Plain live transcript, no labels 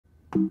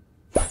Oh,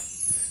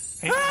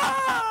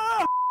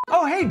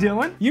 hey,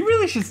 Dylan. You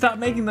really should stop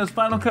making those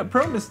Final Cut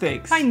Pro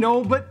mistakes. I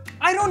know, but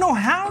I don't know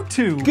how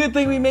to. Good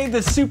thing we made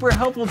this super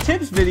helpful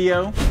tips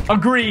video.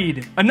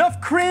 Agreed.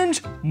 Enough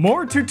cringe,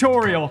 more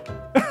tutorial.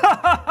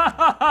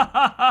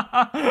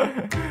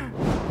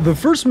 The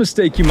first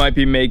mistake you might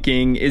be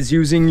making is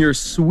using your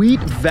sweet,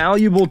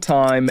 valuable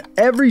time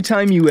every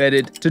time you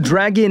edit to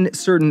drag in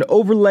certain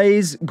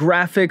overlays,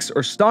 graphics,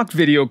 or stock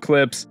video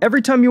clips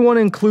every time you want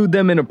to include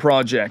them in a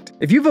project.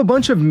 If you have a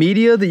bunch of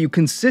media that you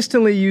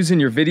consistently use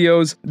in your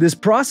videos, this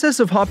process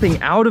of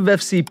hopping out of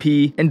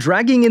FCP and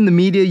dragging in the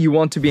media you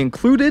want to be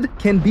included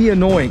can be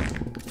annoying.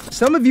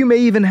 Some of you may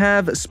even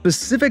have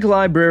specific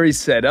libraries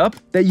set up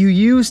that you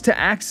use to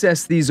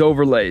access these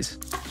overlays.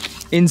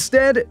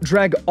 Instead,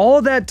 drag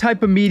all that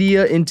type of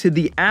media into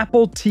the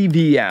Apple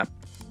TV app.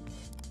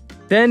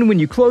 Then, when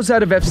you close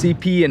out of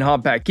FCP and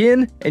hop back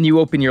in, and you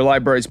open your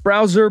library's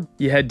browser,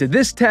 you head to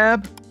this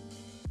tab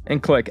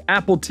and click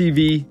Apple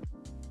TV.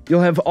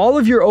 You'll have all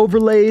of your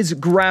overlays,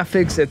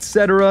 graphics,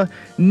 etc.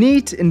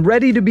 neat and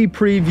ready to be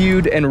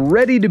previewed and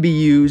ready to be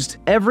used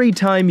every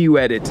time you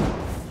edit.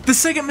 The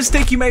second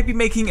mistake you might be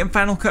making in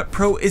Final Cut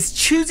Pro is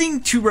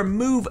choosing to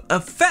remove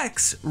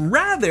effects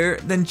rather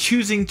than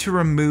choosing to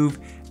remove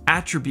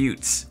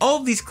attributes. All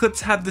of these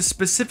clips have the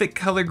specific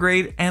color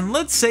grade, and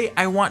let's say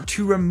I want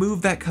to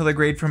remove that color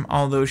grade from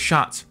all those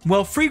shots.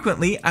 Well,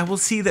 frequently I will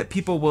see that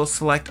people will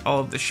select all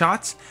of the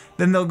shots,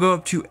 then they'll go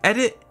up to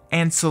Edit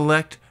and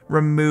select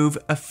Remove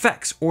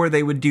Effects, or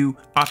they would do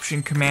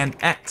Option Command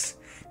X.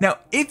 Now,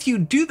 if you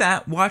do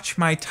that, watch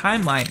my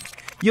timeline.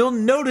 You'll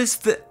notice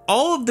that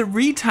all of the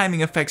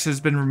retiming effects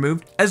has been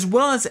removed, as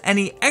well as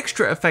any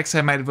extra effects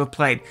I might have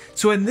applied.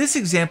 So in this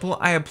example,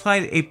 I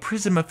applied a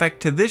prism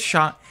effect to this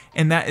shot,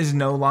 and that is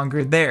no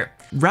longer there.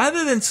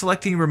 Rather than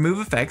selecting remove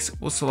effects,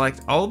 we'll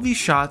select all of these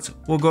shots,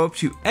 we'll go up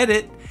to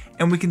edit,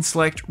 and we can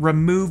select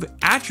remove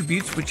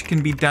attributes, which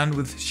can be done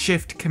with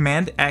Shift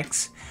Command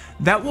X.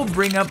 That will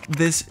bring up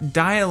this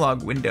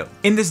dialog window.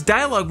 In this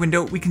dialog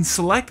window, we can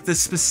select the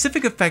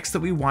specific effects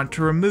that we want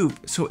to remove.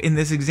 So in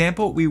this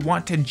example, we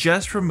want to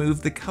just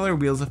remove the color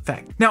wheels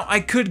effect. Now, I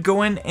could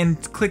go in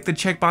and click the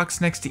checkbox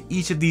next to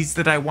each of these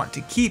that I want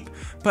to keep,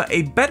 but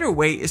a better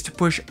way is to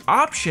push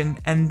Option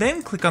and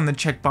then click on the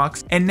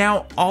checkbox, and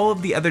now all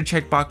of the other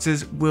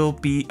checkboxes will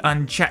be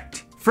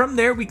unchecked. From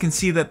there, we can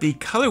see that the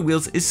color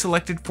wheels is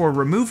selected for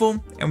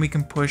removal, and we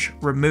can push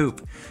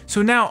remove.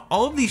 So now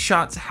all of these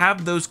shots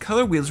have those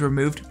color wheels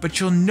removed, but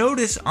you'll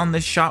notice on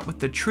this shot with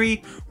the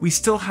tree, we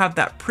still have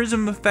that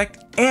prism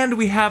effect, and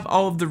we have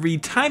all of the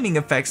retiming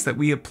effects that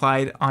we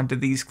applied onto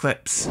these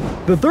clips.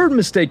 The third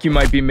mistake you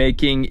might be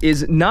making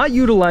is not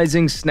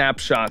utilizing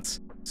snapshots.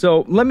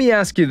 So let me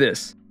ask you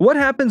this. What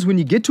happens when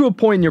you get to a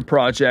point in your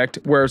project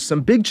where some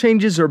big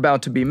changes are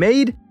about to be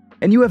made,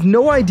 and you have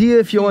no idea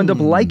if you'll end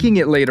up liking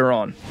it later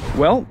on?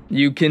 Well,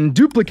 you can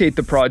duplicate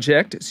the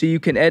project so you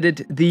can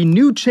edit the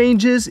new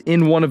changes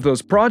in one of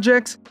those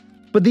projects,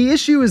 but the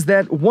issue is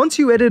that once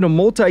you edit a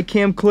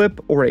multicam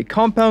clip or a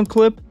compound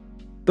clip,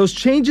 those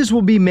changes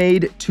will be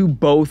made to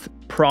both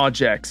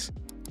projects.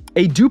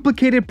 A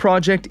duplicated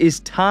project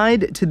is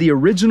tied to the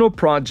original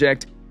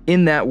project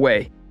in that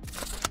way.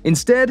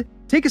 Instead,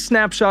 take a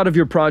snapshot of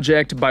your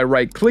project by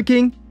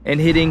right-clicking and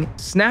hitting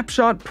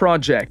Snapshot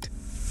Project,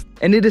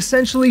 and it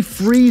essentially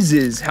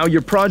freezes how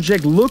your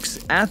project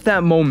looks at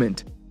that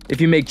moment. If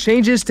you make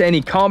changes to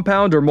any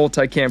compound or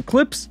multicam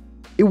clips,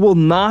 it will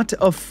not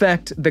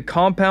affect the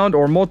compound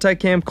or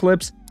multicam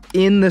clips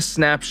in the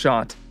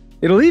snapshot.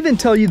 It'll even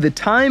tell you the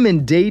time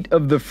and date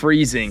of the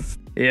freezing.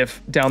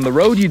 If down the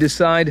road you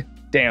decide,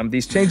 damn,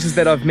 these changes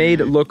that I've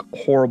made look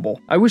horrible,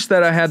 I wish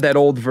that I had that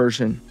old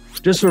version.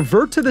 Just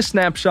revert to the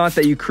snapshot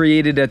that you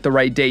created at the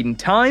right date and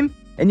time,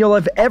 and you'll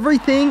have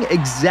everything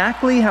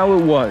exactly how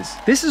it was.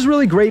 This is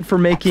really great for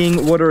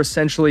making what are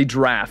essentially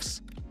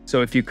drafts.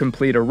 So if you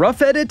complete a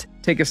rough edit,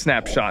 take a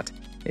snapshot.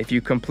 If you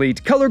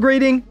complete color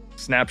grading,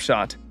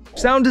 snapshot.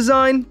 Sound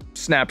design,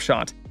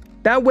 snapshot.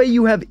 That way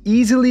you have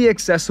easily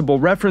accessible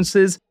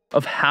references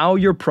of how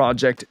your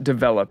project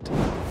developed.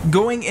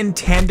 Going in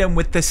tandem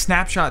with the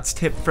snapshots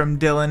tip from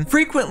Dylan,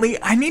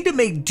 frequently I need to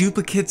make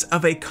duplicates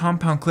of a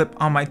compound clip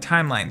on my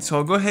timeline. So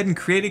I'll go ahead and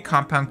create a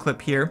compound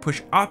clip here,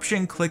 push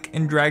Option, click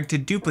and drag to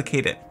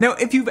duplicate it. Now,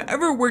 if you've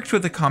ever worked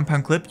with a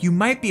compound clip, you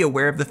might be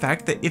aware of the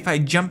fact that if I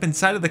jump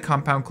inside of the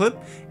compound clip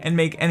and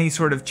make any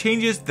sort of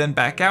changes, then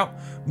back out,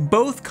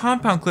 both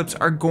compound clips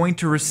are going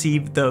to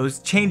receive those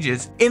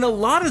changes. In a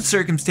lot of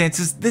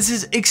circumstances, this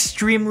is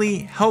extremely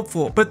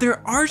helpful, but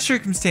there are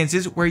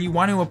circumstances where you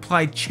want to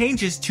apply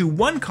changes to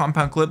one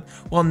compound clip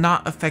while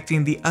not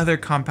affecting the other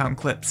compound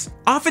clips.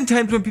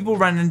 Oftentimes when people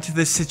run into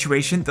this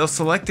situation, they'll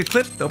select a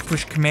clip, they'll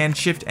push Command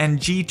Shift and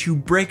G to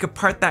break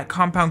apart that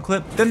compound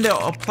clip, then they'll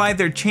apply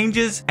their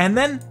changes, and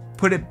then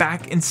put it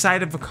back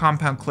inside of a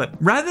compound clip.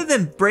 Rather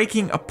than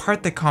breaking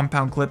apart the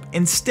compound clip,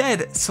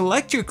 instead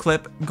select your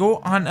clip, go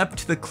on up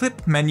to the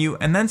clip menu,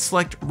 and then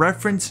select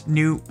reference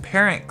new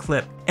parent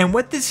clip. And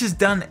what this has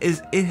done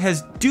is it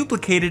has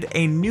duplicated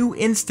a new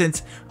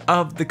instance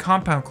of the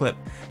compound clip.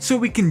 So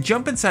we can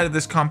jump inside of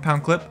this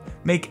compound clip,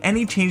 make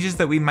any changes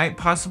that we might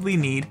possibly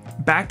need,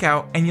 back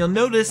out, and you'll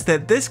notice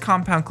that this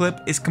compound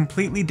clip is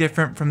completely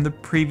different from the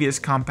previous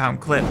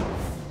compound clip.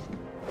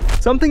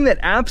 Something that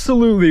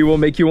absolutely will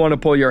make you want to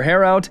pull your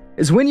hair out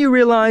is when you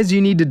realize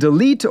you need to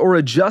delete or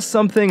adjust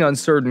something on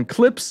certain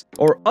clips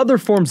or other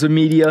forms of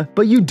media,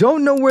 but you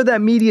don't know where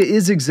that media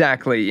is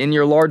exactly in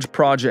your large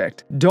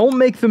project. Don't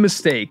make the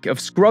mistake of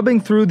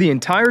scrubbing through the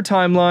entire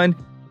timeline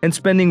and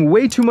spending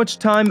way too much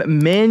time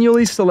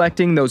manually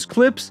selecting those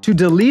clips to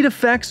delete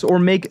effects or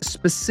make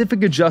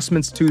specific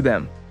adjustments to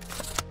them.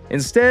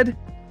 Instead,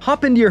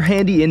 hop into your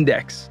handy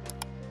index.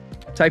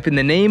 Type in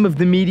the name of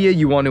the media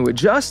you want to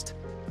adjust,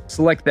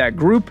 select that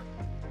group,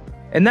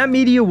 and that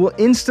media will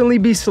instantly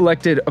be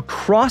selected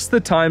across the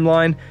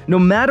timeline no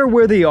matter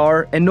where they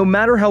are and no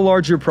matter how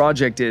large your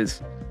project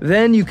is.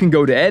 Then you can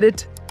go to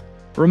Edit,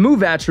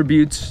 remove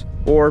attributes,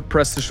 or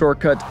press the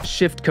shortcut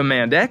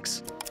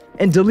Shift-Command-X,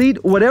 and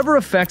delete whatever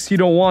effects you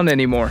don't want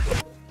anymore.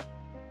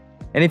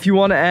 And if you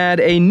want to add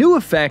a new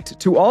effect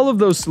to all of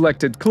those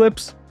selected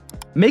clips,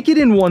 make it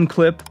in one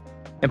clip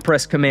and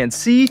press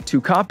Command-C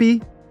to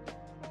copy.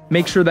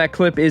 Make sure that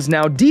clip is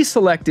now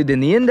deselected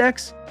in the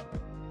index,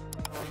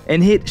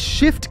 and hit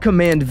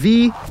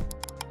Shift-Command-V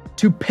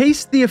to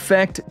paste the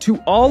effect to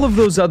all of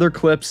those other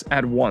clips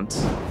at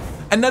once.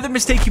 Another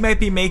mistake you might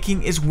be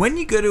making is when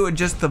you go to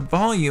adjust the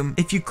volume,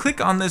 if you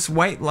click on this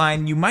white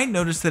line, you might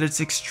notice that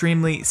it's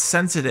extremely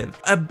sensitive.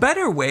 A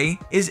better way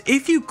is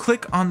if you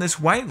click on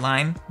this white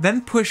line, then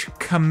push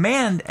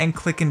Command and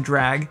click and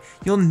drag,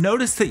 you'll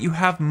notice that you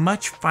have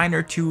much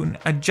finer tune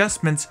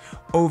adjustments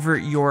over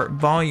your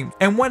volume.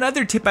 And one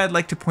other tip I'd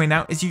like to point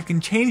out is you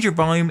can change your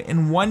volume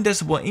in 1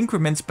 decibel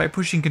increments by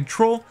pushing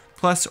Control,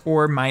 plus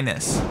or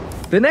minus.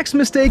 The next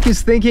mistake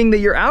is thinking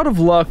that you're out of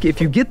luck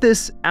if you get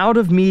this out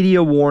of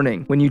media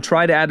warning when you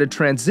try to add a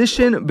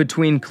transition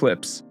between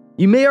clips.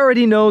 You may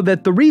already know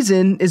that the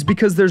reason is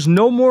because there's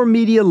no more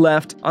media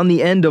left on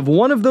the end of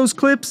one of those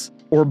clips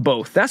or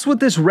both. That's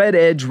what this red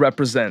edge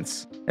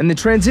represents. And the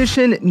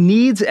transition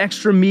needs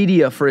extra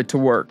media for it to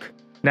work.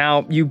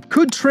 Now, you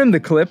could trim the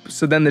clip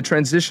so then the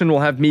transition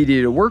will have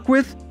media to work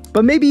with,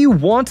 but maybe you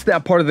want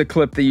that part of the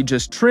clip that you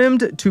just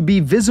trimmed to be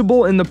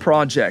visible in the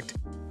project.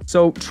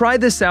 So try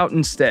this out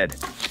instead.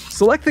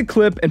 Select the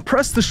clip and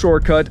press the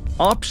shortcut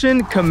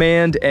Option,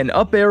 Command, and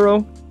up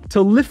arrow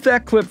to lift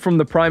that clip from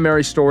the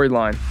primary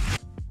storyline.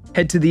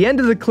 Head to the end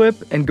of the clip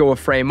and go a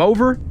frame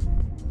over,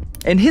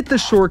 and hit the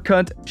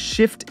shortcut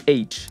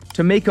Shift-H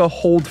to make a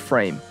hold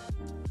frame.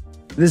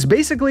 This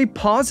basically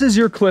pauses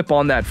your clip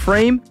on that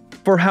frame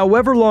for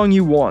however long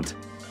you want.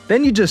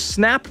 Then you just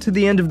snap to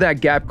the end of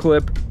that gap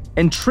clip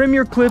and trim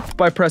your clip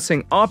by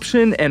pressing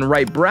Option and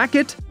right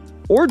bracket,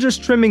 or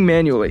just trimming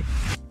manually.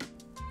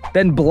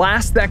 Then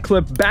blast that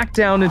clip back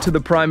down into the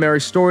primary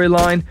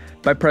storyline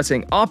by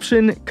pressing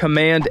Option,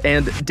 Command,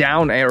 and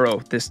down arrow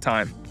this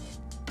time.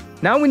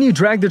 Now when you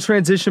drag the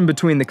transition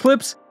between the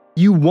clips,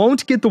 you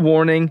won't get the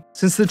warning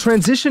since the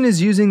transition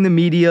is using the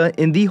media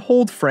in the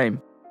hold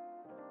frame.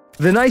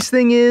 The nice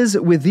thing is,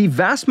 with the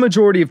vast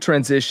majority of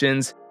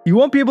transitions, you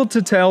won't be able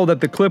to tell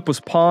that the clip was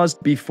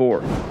paused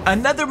before.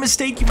 Another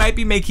mistake you might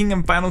be making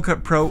in Final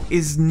Cut Pro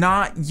is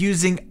not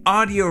using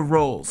audio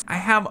rolls. I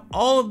have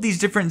all of these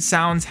different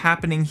sounds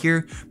happening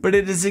here, but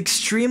it is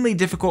extremely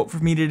difficult for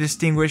me to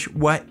distinguish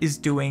what is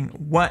doing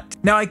what.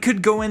 Now I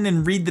could go in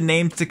and read the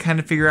names to kind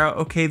of figure out,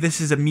 okay, this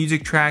is a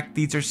music track,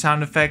 these are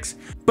sound effects,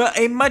 but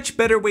a much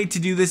better way to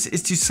do this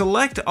is to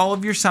select all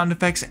of your sound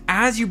effects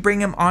as you bring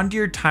them onto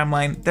your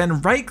timeline,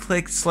 then right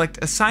click, select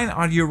Assign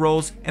Audio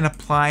Rolls, and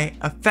apply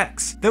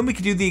effects. Then we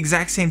can do the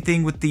exact same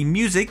thing with the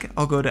music.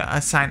 I'll go to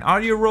Assign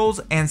Audio Rolls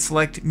and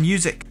select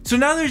Music. So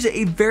now there's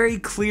a very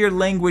clear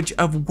language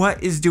of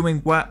what is doing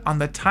what on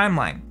the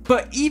timeline.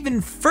 But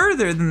even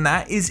further than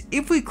that is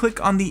if we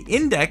click on the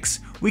index,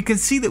 we can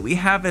see that we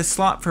have a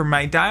slot for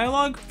my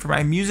dialogue, for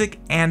my music,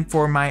 and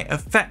for my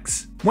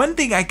effects. One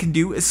thing I can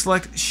do is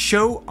select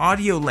Show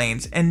Audio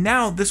Lanes, and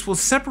now this will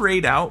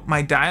separate out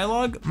my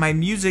dialogue, my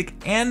music,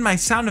 and my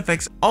sound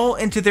effects all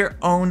into their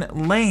own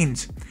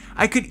lanes.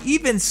 I could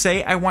even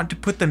say I want to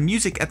put the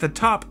music at the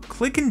top,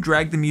 click and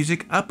drag the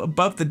music up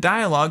above the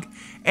dialogue,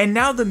 and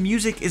now the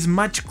music is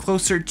much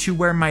closer to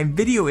where my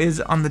video is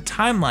on the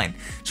timeline.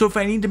 So if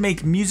I need to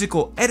make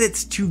musical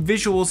edits to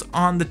visuals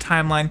on the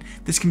timeline,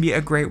 this can be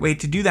a great way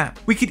to do that.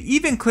 We could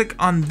even click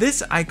on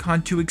this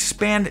icon to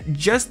expand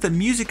just the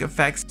music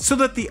effects so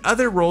that the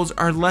other roles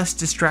are less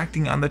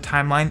distracting on the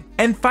timeline.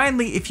 And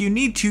finally, if you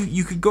need to,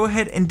 you could go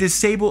ahead and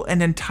disable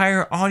an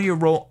entire audio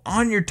roll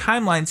on your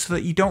timeline so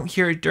that you don't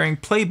hear it during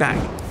playback.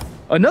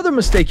 Another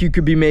mistake you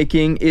could be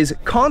making is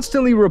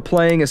constantly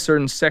replaying a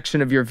certain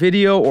section of your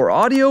video or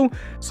audio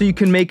so you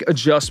can make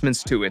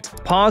adjustments to it.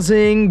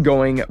 Pausing,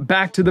 going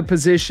back to the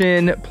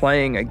position,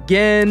 playing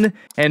again,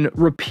 and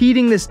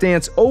repeating this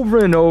dance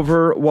over and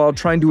over while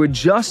trying to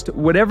adjust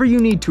whatever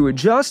you need to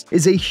adjust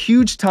is a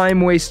huge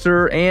time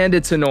waster and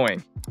it's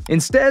annoying.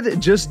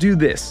 Instead, just do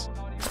this.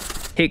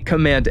 Hit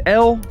Command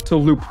L to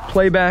loop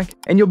playback,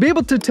 and you'll be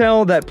able to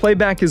tell that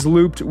playback is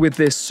looped with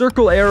this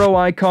circle arrow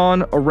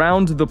icon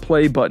around the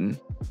play button.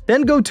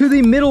 Then go to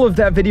the middle of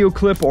that video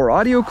clip or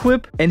audio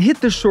clip and hit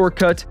the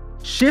shortcut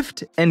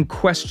Shift and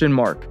question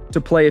mark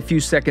to play a few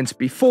seconds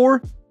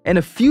before and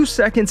a few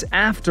seconds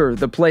after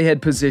the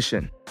playhead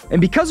position. And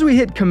because we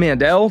hit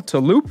Command L to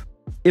loop,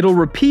 it'll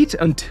repeat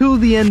until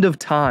the end of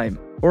time,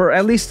 or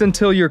at least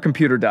until your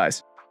computer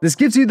dies. This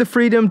gives you the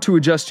freedom to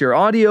adjust your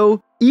audio,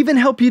 even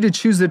help you to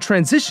choose the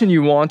transition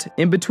you want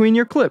in between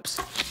your clips.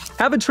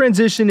 Have a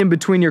transition in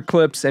between your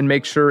clips and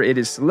make sure it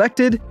is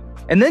selected,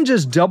 and then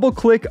just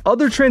double-click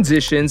other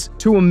transitions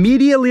to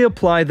immediately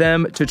apply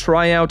them to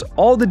try out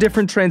all the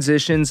different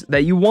transitions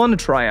that you want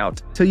to try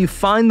out till you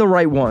find the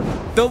right one.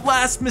 The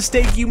last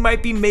mistake you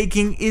might be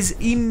making is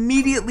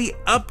immediately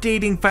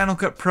updating Final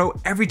Cut Pro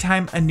every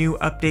time a new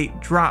update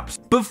drops.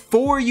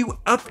 Before you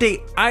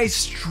update, I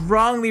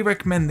strongly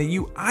recommend that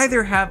you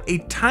either have a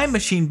time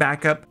machine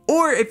backup,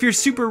 or if you're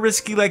super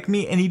risky like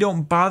me and you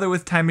don't bother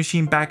with time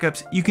machine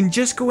backups, you can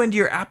just go into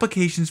your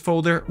applications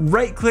folder,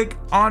 right-click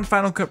on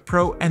Final Cut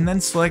Pro, and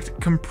then select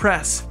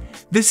compress.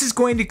 This is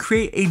going to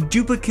create a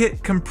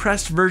duplicate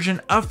compressed version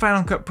of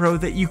Final Cut Pro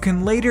that you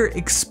can later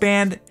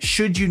expand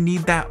should you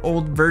need that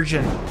old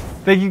version.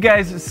 Thank you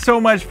guys so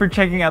much for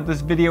checking out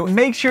this video.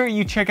 Make sure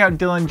you check out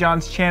Dylan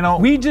John's channel.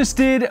 We just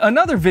did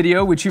another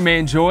video which you may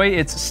enjoy.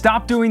 It's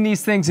Stop Doing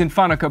These Things in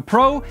Final Cut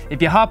Pro.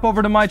 If you hop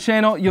over to my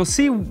channel, you'll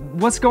see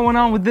what's going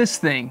on with this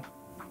thing.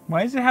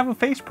 Why does it have a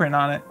face print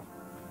on it?